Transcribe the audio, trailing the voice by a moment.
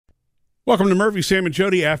Welcome to Murphy, Sam, and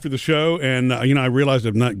Jody after the show. And, I realized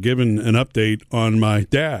I've not given an update on my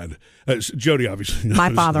dad. Jody, obviously.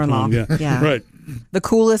 My father-in-law. Yeah. Right. The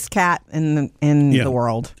coolest cat in the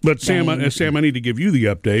world. But, Sam, I need to give you the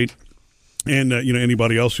update. And,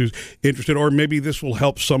 anybody else who's interested, or maybe this will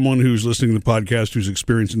help someone who's listening to the podcast who's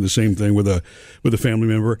experiencing the same thing with a family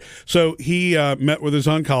member. So he met with his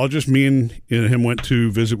oncologist. Me and him went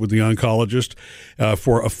to visit with the oncologist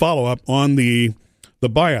for a follow-up on the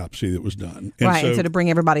biopsy that was done. And right, so to bring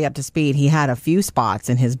everybody up to speed, he had a few spots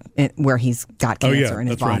where he's got cancer in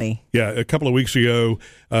his body. Right. Yeah, a couple of weeks ago,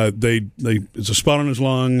 it's a spot on his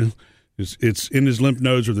lung. It's in his lymph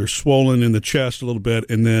nodes, or they're swollen in the chest a little bit,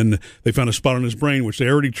 and then they found a spot on his brain, which they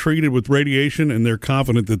already treated with radiation, and they're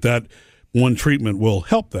confident that one treatment will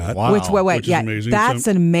help that. Wow. Which is amazing. That's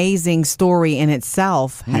an amazing story in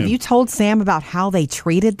itself. Have you told Sam about how they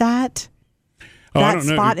treated that? That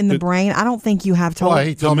spot in the brain? I don't think you have told. Well,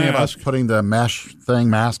 he told me about putting the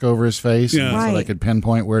mask over his face, so they could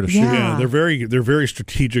pinpoint where to shoot. Yeah, they're very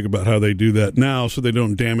strategic about how they do that now, so they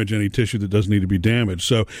don't damage any tissue that doesn't need to be damaged.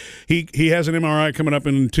 So he has an MRI coming up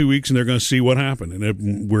in 2 weeks, and they're going to see what happened.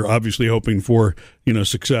 And we're obviously hoping for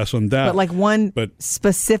success on that. But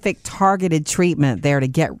specific targeted treatment there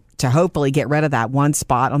to hopefully get rid of that one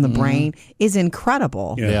spot on the brain is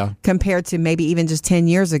incredible. Yeah. Compared to maybe even just 10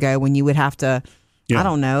 years ago when you would have to, I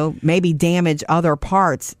don't know, maybe damage other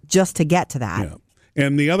parts just to get to that. Yeah.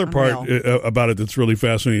 And the other part about it that's really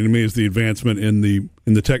fascinating to me is the advancement in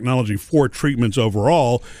the technology for treatments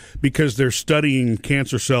overall, because they're studying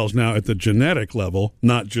cancer cells now at the genetic level,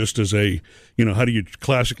 not just as how do you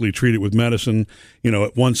classically treat it with medicine,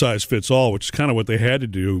 at one size fits all, which is kind of what they had to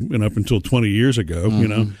do up until 20 years ago,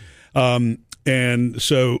 and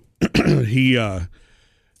so he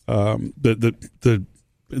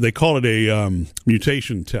they call it a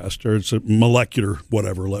mutation test, or it's a molecular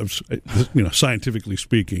whatever, scientifically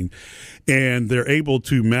speaking, and they're able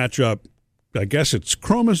to match up, I guess it's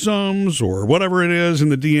chromosomes or whatever it is in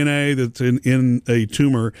the DNA that's in a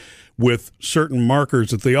tumor with certain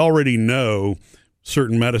markers that they already know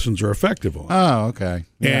certain medicines are effective on. Oh, okay.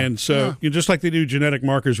 Yeah. And so just like they do genetic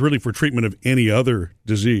markers really for treatment of any other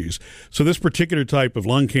disease. So this particular type of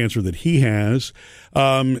lung cancer that he has,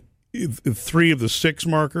 3 of the 6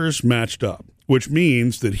 markers matched up, which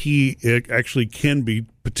means that he actually can be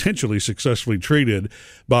potentially successfully treated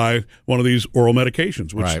by one of these oral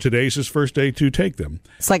medications, which today's his first day to take them.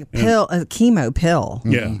 It's like a chemo pill.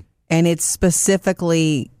 Yeah. And it's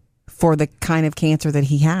specifically for the kind of cancer that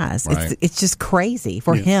he has. Right. It's just crazy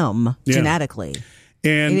for him genetically.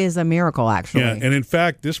 And it is a miracle, actually. Yeah, and in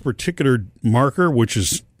fact, this particular marker, which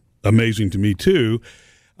is amazing to me too,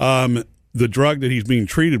 the drug that he's being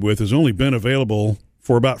treated with has only been available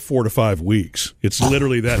for about 4 to 5 weeks. It's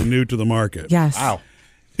literally that new to the market. Yes. Wow.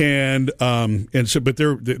 And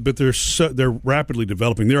they're rapidly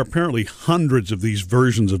developing. There are apparently hundreds of these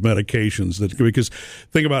versions of medications because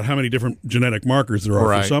think about how many different genetic markers there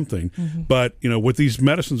are for something. Mm-hmm. But what these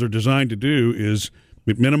medicines are designed to do is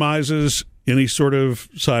it minimizes any sort of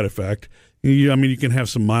side effect. You can have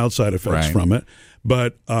some mild side effects from it,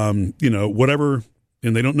 but whatever.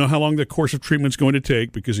 And they don't know how long the course of treatment is going to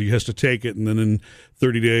take, because he has to take it, and then in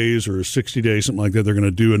 30 days or 60 days, something like that, they're going to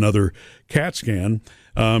do another CAT scan,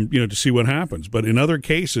 to see what happens. But in other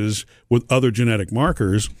cases with other genetic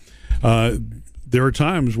markers, there are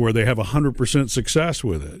times where they have 100% success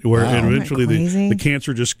with it, where eventually the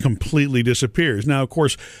cancer just completely disappears. Now, of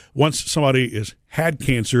course, once somebody has had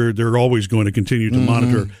cancer, they're always going to continue to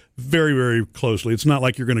monitor very, very closely. It's not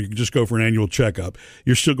like you're going to just go for an annual checkup.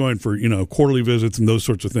 You're still going for, quarterly visits and those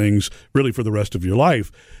sorts of things, really for the rest of your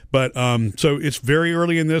life. But so it's very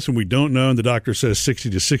early in this, and we don't know. And the doctor says 60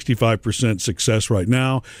 to 65% success right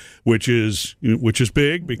now, which is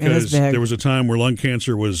big, because there was a time where lung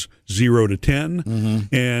cancer was 0 to 10,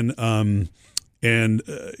 and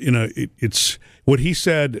it's what he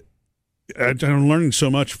said. I'm learning so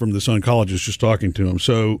much from this oncologist just talking to him.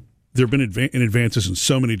 So there have been advances in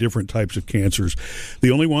so many different types of cancers.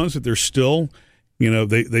 The only ones that they're still,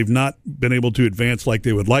 they've not been able to advance like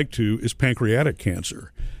they would like to is pancreatic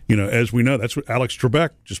cancer. As we know, that's what Alex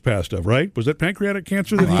Trebek just passed of, right? Was that pancreatic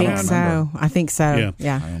cancer that he had? I think so.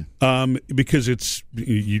 Yeah. Because it's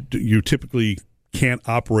you typically can't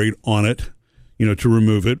operate on it, to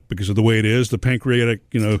remove it because of the way it is. The pancreatic,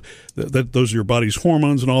 those are your body's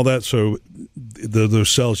hormones and all that. So those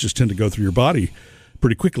cells just tend to go through your body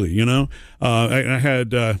pretty quickly, I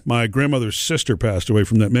had my grandmother's sister passed away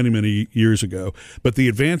from that many, many years ago. But the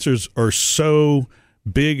advances are so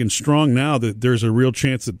big and strong now that there's a real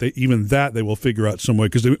chance that they will figure out some way,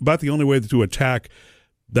 because about the only way to attack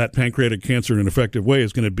that pancreatic cancer in an effective way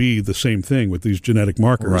is going to be the same thing with these genetic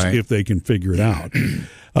markers if they can figure it out.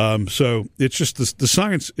 So it's just the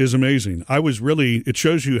science is amazing. It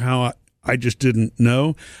shows you how I just didn't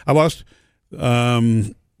know. I lost 2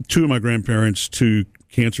 of my grandparents to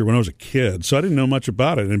cancer when I was a kid, so I didn't know much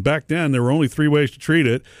about it. And back then, there were only 3 ways to treat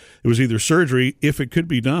it. It was either surgery, if it could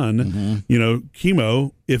be done,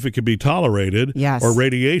 chemo, if it could be tolerated, or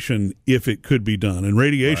radiation, if it could be done. And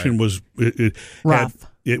radiation was rough.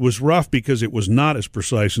 It was rough because it was not as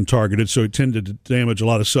precise and targeted, so it tended to damage a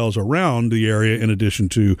lot of cells around the area in addition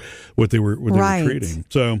to what they were treating.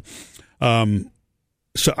 So, I'm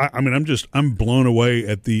blown away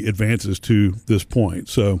at the advances to this point.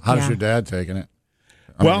 So, how's your dad taking it?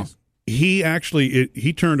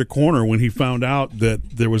 He turned a corner when he found out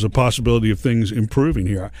that there was a possibility of things improving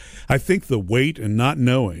here. I think the wait and not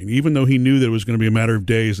knowing, even though he knew that it was going to be a matter of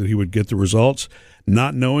days that he would get the results,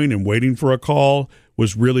 not knowing and waiting for a call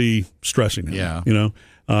was really stressing him. Yeah.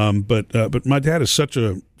 But my dad is such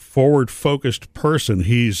a forward-focused person.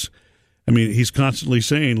 He's constantly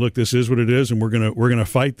saying, "Look, this is what it is, and we're gonna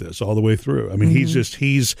fight this all the way through." I mean, he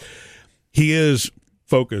is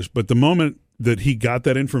focused. But the moment that he got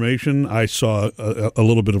that information, I saw a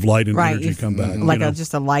little bit of light and energy come back,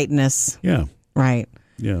 just a lightness. Yeah. Right.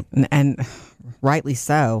 Yeah. And rightly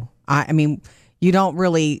so. I mean, you don't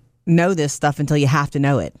really know this stuff until you have to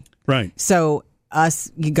know it. Right. So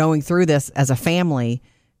us going through this as a family,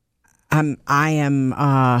 I am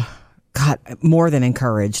more than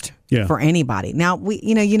encouraged for anybody. Now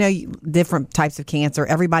we, different types of cancer.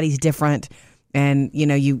 Everybody's different. And,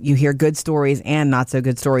 you hear good stories and not so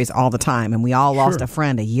good stories all the time. And we all lost a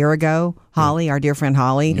friend a year ago, Holly, our dear friend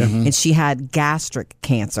Holly, and she had gastric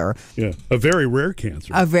cancer. Yeah, a very rare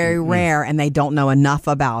cancer. A very rare, and they don't know enough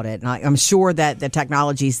about it. And I'm sure that the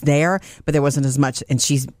technology's there, but there wasn't as much. And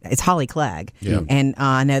it's Holly Clegg. Yeah. And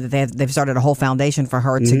I know that they've started a whole foundation for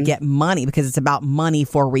her to get money, because it's about money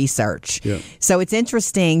for research. Yeah. So it's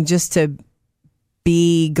interesting just to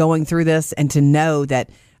be going through this and to know that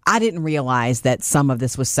I didn't realize that some of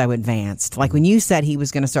this was so advanced. Like when you said he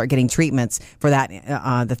was going to start getting treatments for that,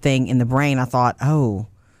 the thing in the brain, I thought, oh,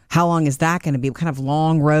 how long is that going to be? What kind of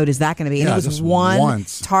long road is that going to be? And it was one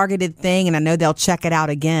targeted thing, and I know they'll check it out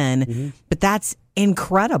again. But that's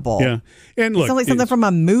incredible. Yeah, and look, it's like something from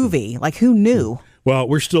a movie. Like, who knew? Well,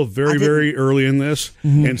 we're still very, very early in this,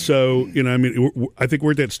 and so I think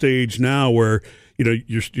we're at that stage now where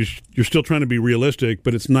you're still trying to be realistic,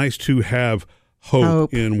 but it's nice to have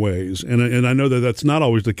hope in ways, and I know that that's not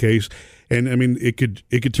always the case, and I mean it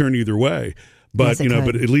could turn either way, but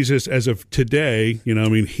but at least as of today,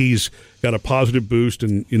 he's got a positive boost,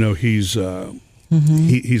 and he's on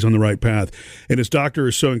the right path, and his doctor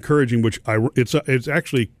is so encouraging, which it's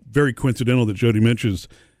actually very coincidental that Jody mentions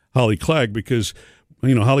Holly Clegg, because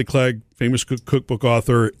Holly Clegg, famous cookbook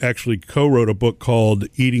author, actually co-wrote a book called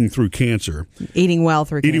Eating Through Cancer. Eating Well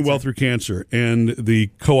Through Cancer. And the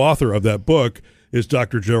co-author of that book is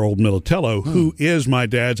Dr. Gerald Militello, who is my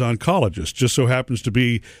dad's oncologist, just so happens to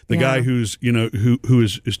be the guy who's, who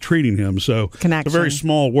is treating him. So Connection. It's a very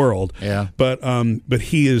small world. Yeah. But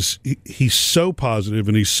he's so positive,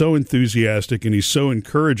 and he's so enthusiastic, and he's so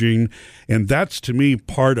encouraging. And that's, to me,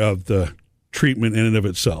 part of the treatment in and of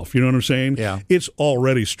itself. You know what I'm saying? Yeah. It's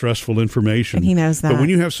already stressful information. And he knows that. But when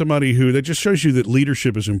you have somebody that just shows you that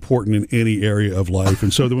leadership is important in any area of life.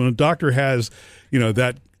 And so that when a doctor has,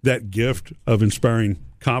 that gift of inspiring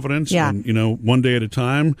confidence and, one day at a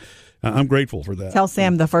time, I'm grateful for that. Tell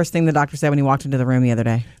Sam the first thing the doctor said when he walked into the room the other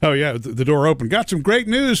day. Oh, yeah. The door opened. Got some great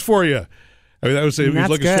news for you. I mean, he was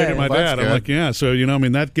looking straight at my dad. I'm like, yeah. So,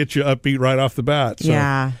 that gets you upbeat right off the bat. So.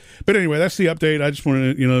 Yeah. But anyway, that's the update. I just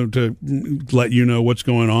wanted to let you know what's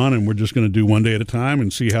going on, and we're just going to do one day at a time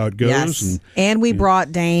and see how it goes. Yes. And we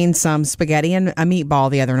brought Dane some spaghetti and a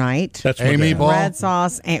meatball the other night. That's a meatball? Red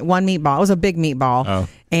sauce and one meatball. It was a big meatball. Oh.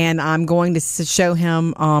 And I'm going to show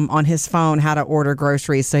him on his phone how to order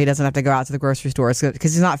groceries so he doesn't have to go out to the grocery store,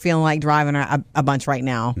 because he's not feeling like driving a bunch right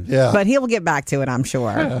now. Yeah. But he'll get back to it, I'm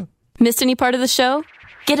sure. Yeah. Missed any part of the show?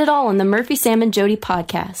 Get it all on the Murphy, Sam, and Jody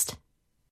podcast.